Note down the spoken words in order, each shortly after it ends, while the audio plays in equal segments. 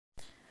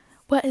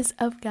What is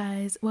up,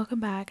 guys? Welcome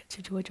back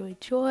to Joy Joy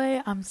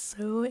Joy. I'm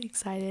so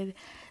excited.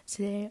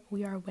 Today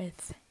we are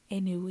with a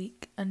new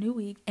week,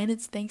 and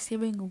it's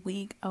Thanksgiving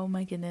week. Oh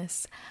my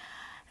goodness,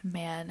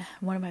 man,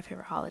 one of my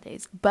favorite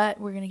holidays. But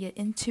we're gonna get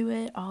into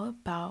it, all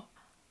about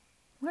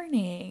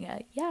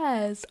learning.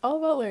 Yes, all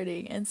about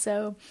learning. And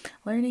so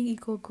learning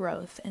equal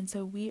growth. And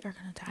so we are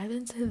gonna dive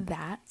into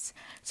that.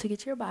 So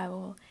get your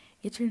Bible,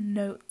 get your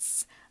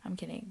notes. I'm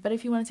kidding, but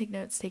if you want to take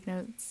notes, take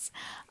notes.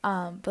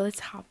 But let's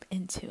hop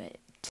into it.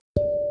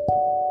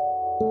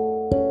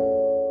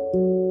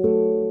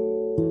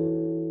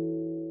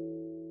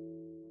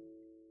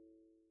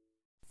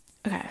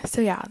 Okay,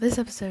 so yeah, this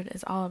episode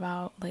is all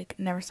about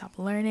never stop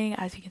learning,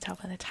 as you can tell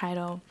by the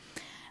title.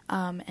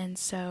 And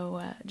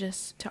so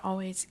just to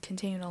always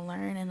continue to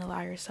learn and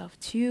allow yourself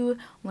to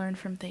learn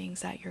from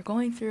things that you're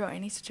going through or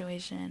any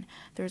situation.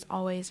 There's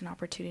always an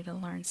opportunity to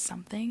learn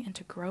something and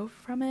to grow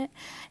from it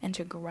and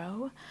to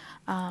grow.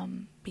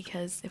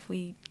 Because if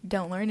we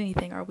don't learn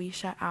anything or we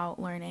shut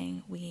out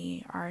learning,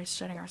 we are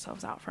shutting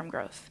ourselves out from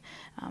growth,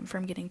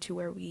 from getting to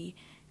where we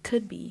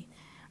could be.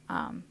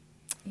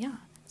 Yeah.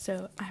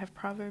 So I have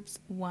Proverbs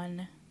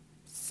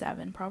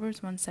 1:7.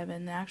 Proverbs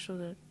 1:7.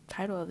 The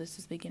title of this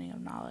is Beginning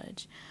of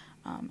Knowledge.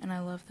 And I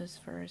love this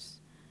verse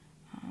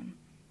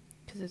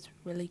because it's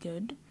really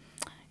good.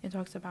 It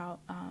talks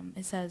about,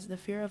 it says, the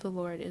fear of the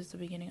Lord is the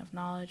beginning of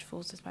knowledge,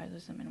 fools despise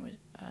wisdom and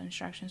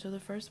instruction. So the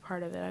first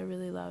part of it I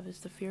really love is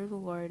the fear of the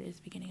Lord is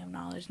the beginning of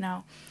knowledge.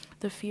 Now,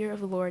 the fear of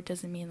the Lord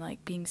doesn't mean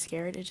being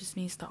scared. It just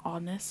means the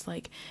awness,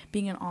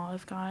 being in awe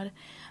of God.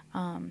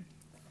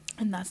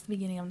 And that's the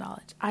beginning of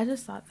knowledge. I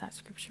just thought that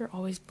scripture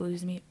always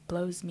blows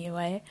me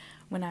away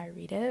when I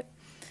read it,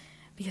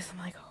 because I'm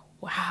like, oh,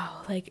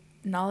 wow,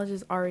 knowledge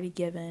is already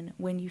given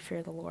when you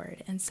fear the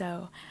Lord. And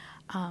so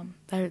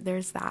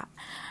there's that.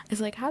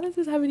 It's how does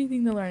this have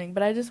anything to learning?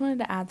 But I just wanted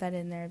to add that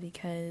in there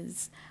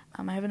because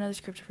I have another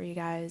scripture for you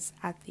guys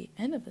at the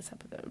end of this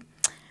episode.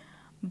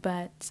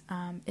 But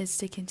it's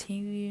to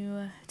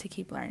continue to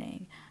keep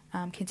learning,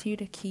 continue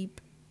to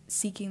keep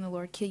seeking the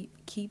Lord,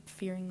 keep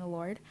fearing the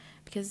Lord,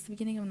 because it's the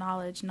beginning of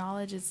knowledge.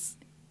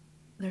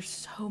 There's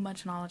so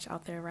much knowledge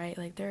out there, right?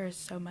 There is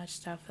so much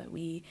stuff that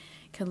we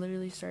could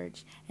literally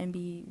search and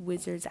be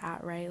wizards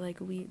at, right?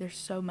 There's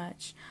so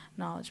much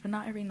knowledge, but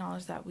not every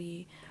knowledge that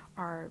we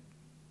are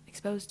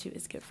exposed to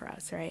is good for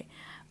us, right?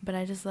 But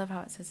I just love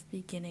how it says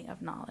the beginning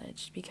of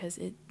knowledge, because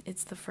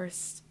it's the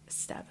first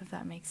step, if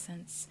that makes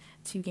sense,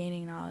 to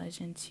gaining knowledge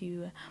and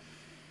to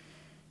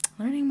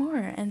learning more.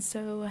 And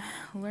so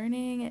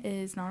learning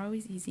is not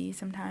always easy.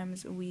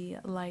 Sometimes we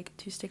like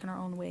to stick in our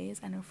own ways.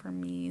 I know for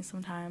me,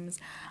 sometimes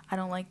I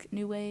don't like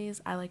new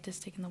ways. I like to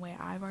stick in the way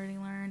I've already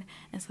learned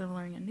instead of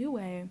learning a new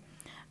way.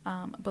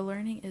 But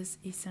learning is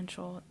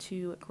essential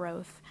to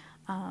growth.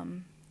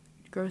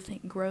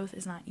 Growth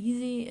is not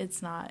easy.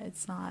 It's not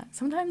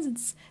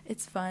sometimes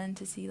it's fun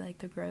to see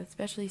the growth,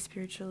 especially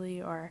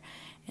spiritually or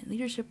in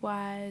leadership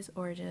wise,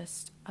 or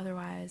just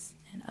otherwise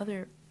in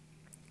other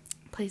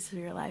places of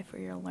your life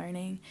where you're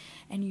learning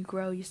and you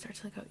grow. You start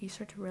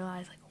to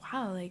realize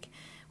wow,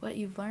 what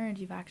you've learned,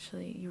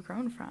 you've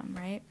grown from,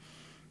 right?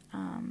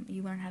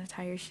 You learn how to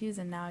tie your shoes,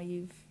 and now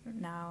you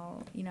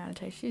know how to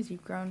tie shoes.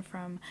 You've grown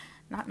from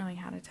not knowing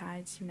how to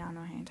tie to now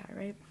knowing how to tie,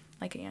 right?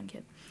 Like a young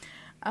kid.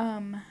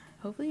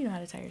 Hopefully you know how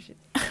to tie your shoes.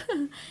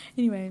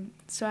 Anyway,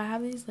 so I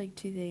have these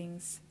two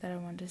things that I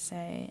wanted to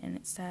say, and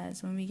it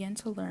says, when we begin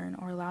to learn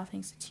or allow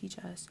things to teach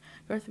us,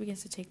 growth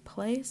begins to take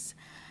place.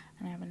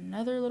 And I have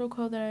another little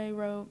quote that I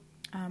wrote.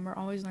 We're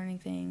always learning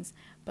things,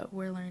 but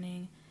we're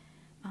learning.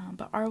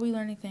 But are we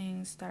learning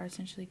things that are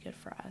essentially good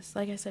for us?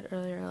 Like I said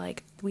earlier,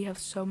 we have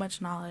so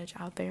much knowledge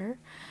out there,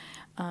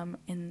 at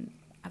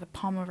the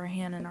palm of our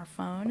hand in our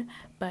phone.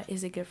 But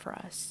is it good for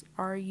us?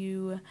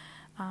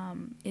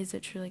 Is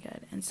it truly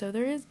good? And so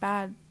there is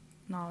bad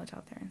knowledge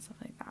out there and stuff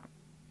like that.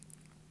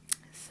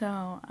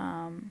 So,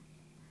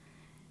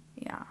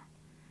 yeah.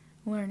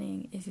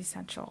 Learning is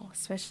essential,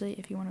 especially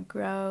if you want to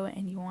grow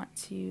and you want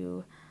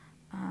to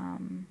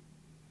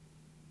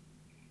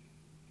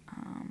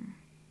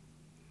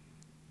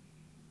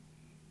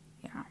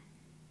yeah,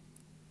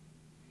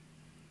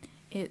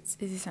 it's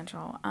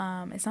essential.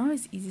 It's not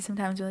always easy.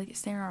 Sometimes we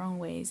stay in our own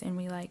ways, and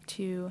we like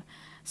to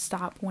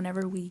stop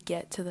whenever we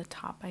get to the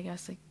top, I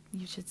guess,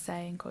 you should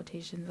say, in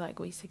quotations,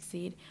 we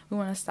succeed. We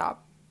want to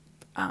stop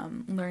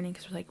learning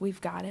because we're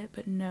we've got it.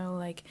 But no,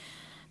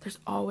 there's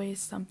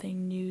always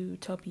something new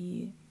to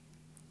be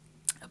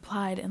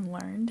applied and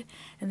learned,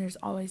 and there's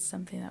always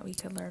something that we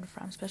could learn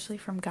from, especially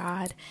from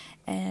God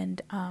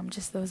and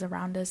just those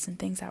around us and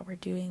things that we're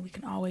doing. We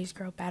can always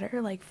grow better.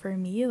 For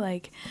me,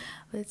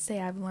 let's say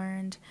I've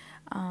learned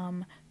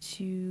I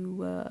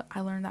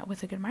learned that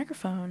with a good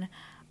microphone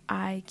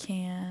I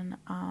can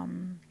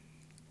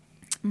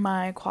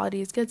my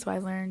quality is good, so I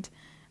learned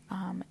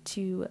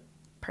to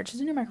purchase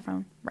a new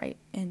microphone, right,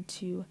 and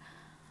to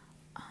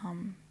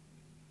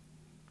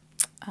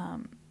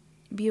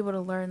be able to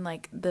learn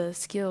like the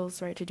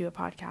skills, right, to do a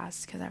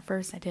podcast, because at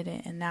first I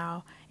didn't, and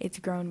now it's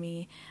grown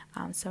me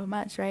so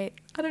much, right?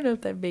 I don't know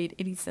if that made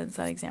any sense,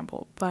 that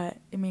example, but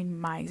it made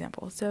my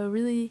example. So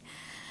really,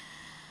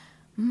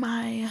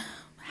 my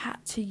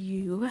hat to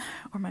you,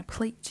 or my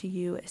plate to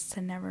you, is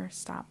to never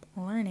stop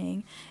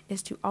learning,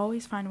 is to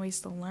always find ways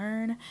to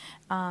learn.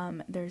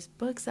 There's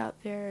books out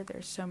there.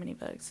 There's so many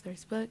books.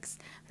 There's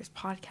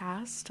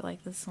podcasts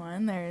like this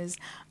one. There's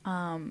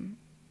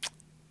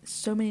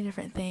so many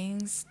different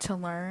things to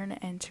learn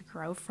and to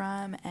grow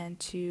from, and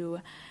to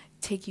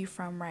take you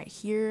from right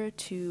here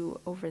to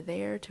over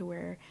there to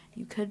where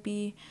you could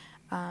be,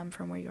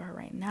 from where you are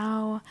right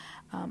now.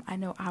 I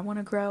know I want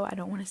to grow. I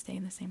don't want to stay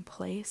in the same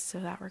place, so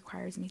that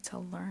requires me to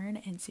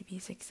learn and to be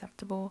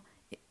susceptible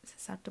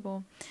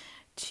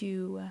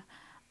to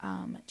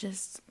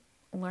just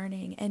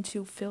learning, and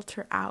to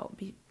filter out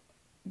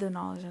the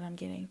knowledge that I'm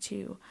getting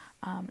too,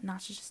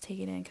 not to just take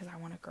it in because I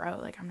want to grow,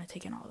 like I'm going to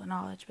take in all the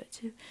knowledge, but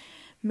to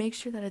make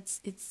sure that it's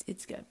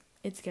good.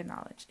 It's good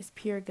knowledge. It's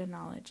pure good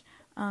knowledge.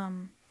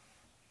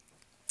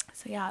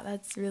 So yeah,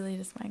 that's really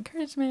just my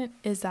encouragement,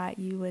 is that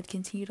you would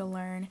continue to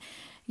learn.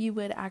 You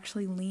would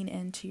actually lean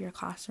into your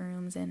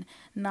classrooms and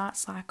not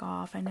slack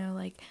off. I know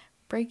like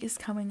break is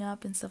coming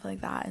up and stuff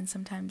like that, and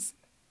sometimes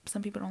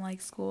some people don't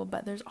like school,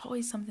 but there's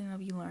always something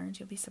that you learned.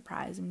 You'll be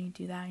surprised when you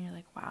do that and you're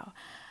like, wow,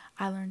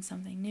 I learned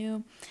something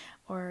new,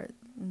 or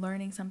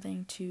learning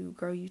something to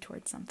grow you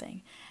towards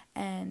something.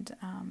 And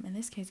in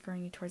this case,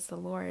 growing you towards the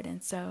Lord.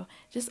 And so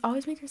just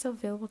always make yourself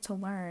available to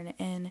learn,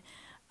 and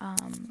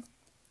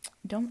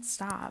don't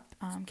stop.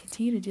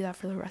 Continue to do that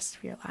for the rest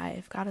of your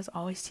life. God is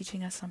always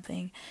teaching us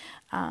something.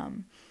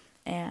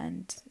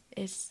 And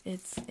it's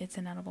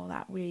inevitable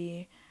that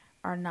we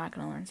are not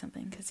going to learn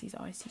something, because he's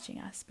always teaching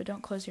us. But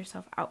don't close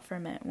yourself out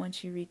from it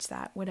once you reach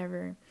that,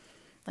 whatever,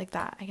 like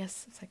that, I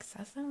guess,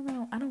 success. I don't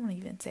know. I don't want to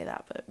even say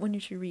that, but when you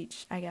should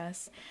reach, I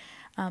guess.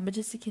 But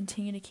just to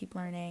continue to keep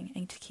learning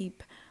and to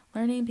keep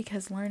learning,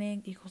 because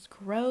learning equals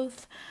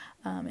growth.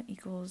 It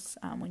equals,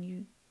 when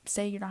you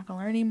say you're not going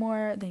to learn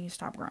anymore, then you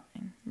stop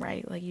growing,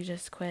 right? Like you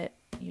just quit,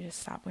 you just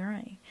stop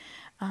growing.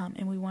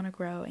 And we want to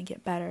grow and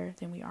get better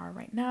than we are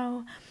right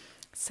now.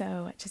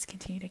 So just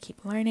continue to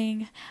keep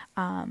learning.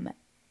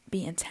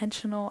 Be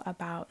intentional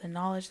about the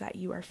knowledge that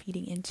you are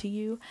feeding into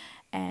you,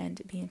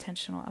 and be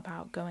intentional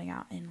about going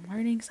out and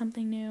learning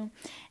something new,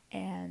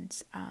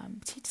 and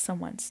teach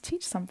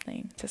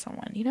something to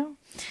someone, you know.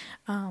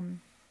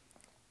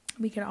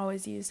 We can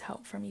always use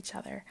help from each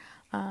other.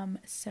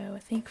 So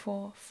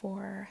thankful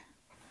for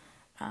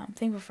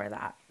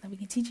that we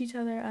can teach each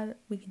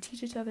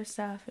other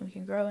stuff, and we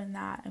can grow in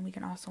that, and we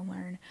can also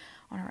learn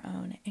on our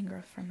own and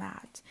grow from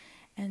that.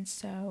 And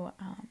so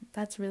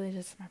that's really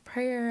just my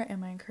prayer and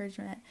my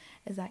encouragement,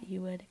 is that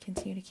you would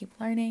continue to keep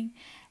learning,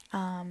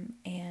 and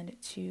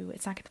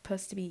it's not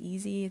supposed to be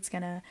easy. It's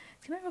gonna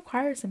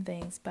require some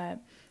things, but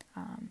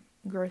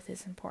growth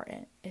is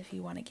important if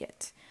you want to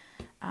get.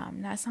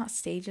 Now it's not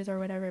stages or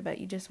whatever, but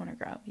you just want to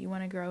grow. You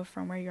want to grow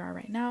from where you are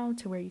right now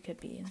to where you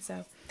could be, and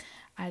so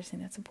I just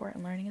think that's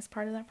important. Learning is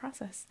part of that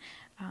process.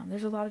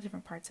 There's a lot of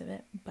different parts of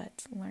it,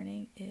 but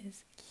learning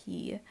is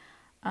key.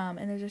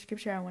 And there's a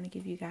scripture I want to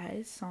give you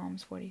guys,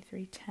 Psalms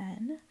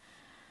 143:10.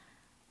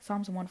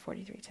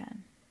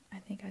 I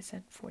think I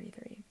said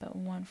 43, but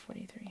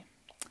 143.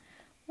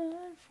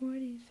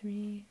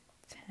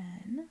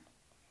 143:10.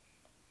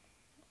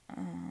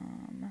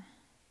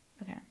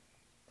 Okay.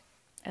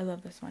 I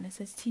love this one. It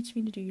says, "Teach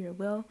me to do your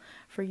will,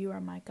 for you are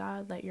my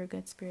God. Let your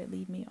good spirit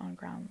lead me on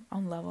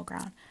level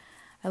ground."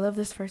 I love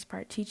this first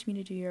part, teach me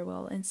to do your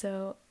will. And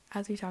so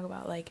as we talk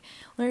about like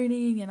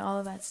learning and all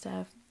of that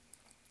stuff,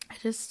 I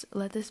just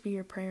let this be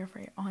your prayer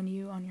on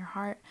your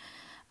heart,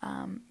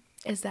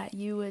 is that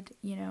you would,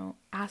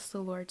 ask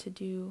the Lord to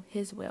do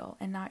his will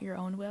and not your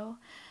own will,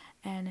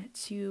 and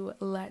to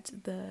let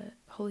the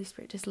Holy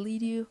Spirit just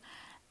lead you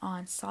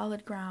on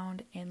solid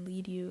ground and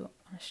lead you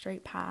on a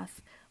straight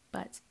path,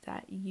 but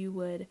that you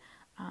would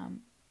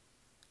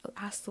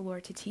ask the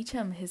Lord to teach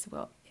him his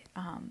will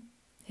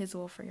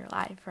for your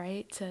life,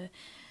 right? To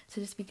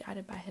just be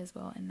guided by his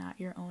will and not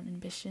your own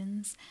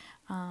ambitions.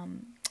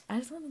 I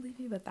just want to leave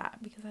you with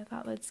that, because I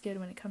thought that's good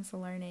when it comes to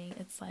learning.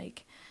 It's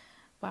like,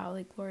 wow,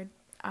 like, Lord,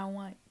 I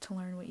want to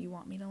learn what you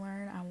want me to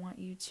learn. I want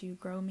you to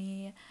grow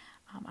me.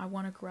 I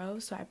want to grow,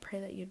 so I pray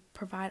that you'd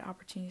provide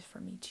opportunities for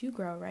me to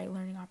grow, right?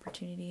 Learning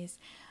opportunities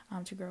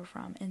to grow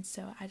from. And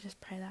so I just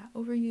pray that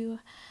over you.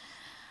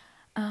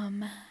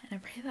 And I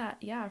pray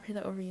that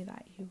over you,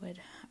 that you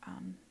would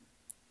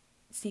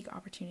seek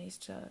opportunities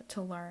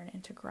to learn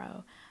and to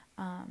grow,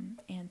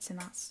 and to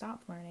not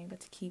stop learning, but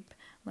to keep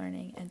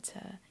learning,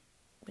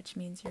 which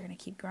means you're going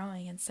to keep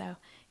growing. And so,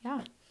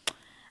 yeah,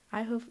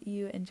 I hope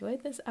you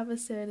enjoyed this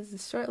episode. It's a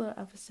short little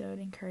episode,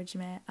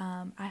 encouragement.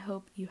 I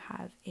hope you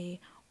have a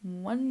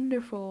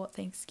wonderful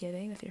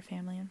Thanksgiving with your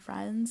family and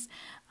friends.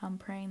 I'm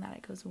praying that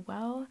it goes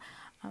well.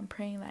 I'm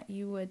praying that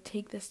you would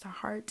take this to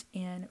heart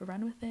and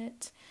run with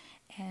it,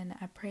 And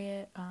I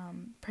pray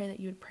that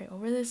you would pray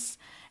over this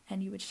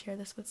and you would share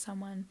this with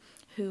someone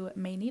who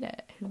may need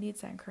it, who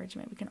needs that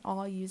encouragement. We can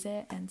all use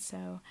it. And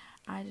so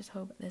I just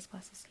hope this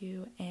blesses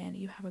you and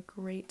you have a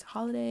great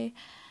holiday,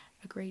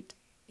 a great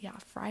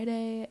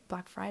Friday,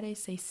 Black Friday.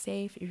 Stay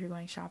safe if you're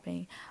going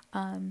shopping.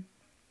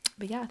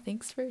 But yeah,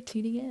 thanks for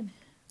tuning in.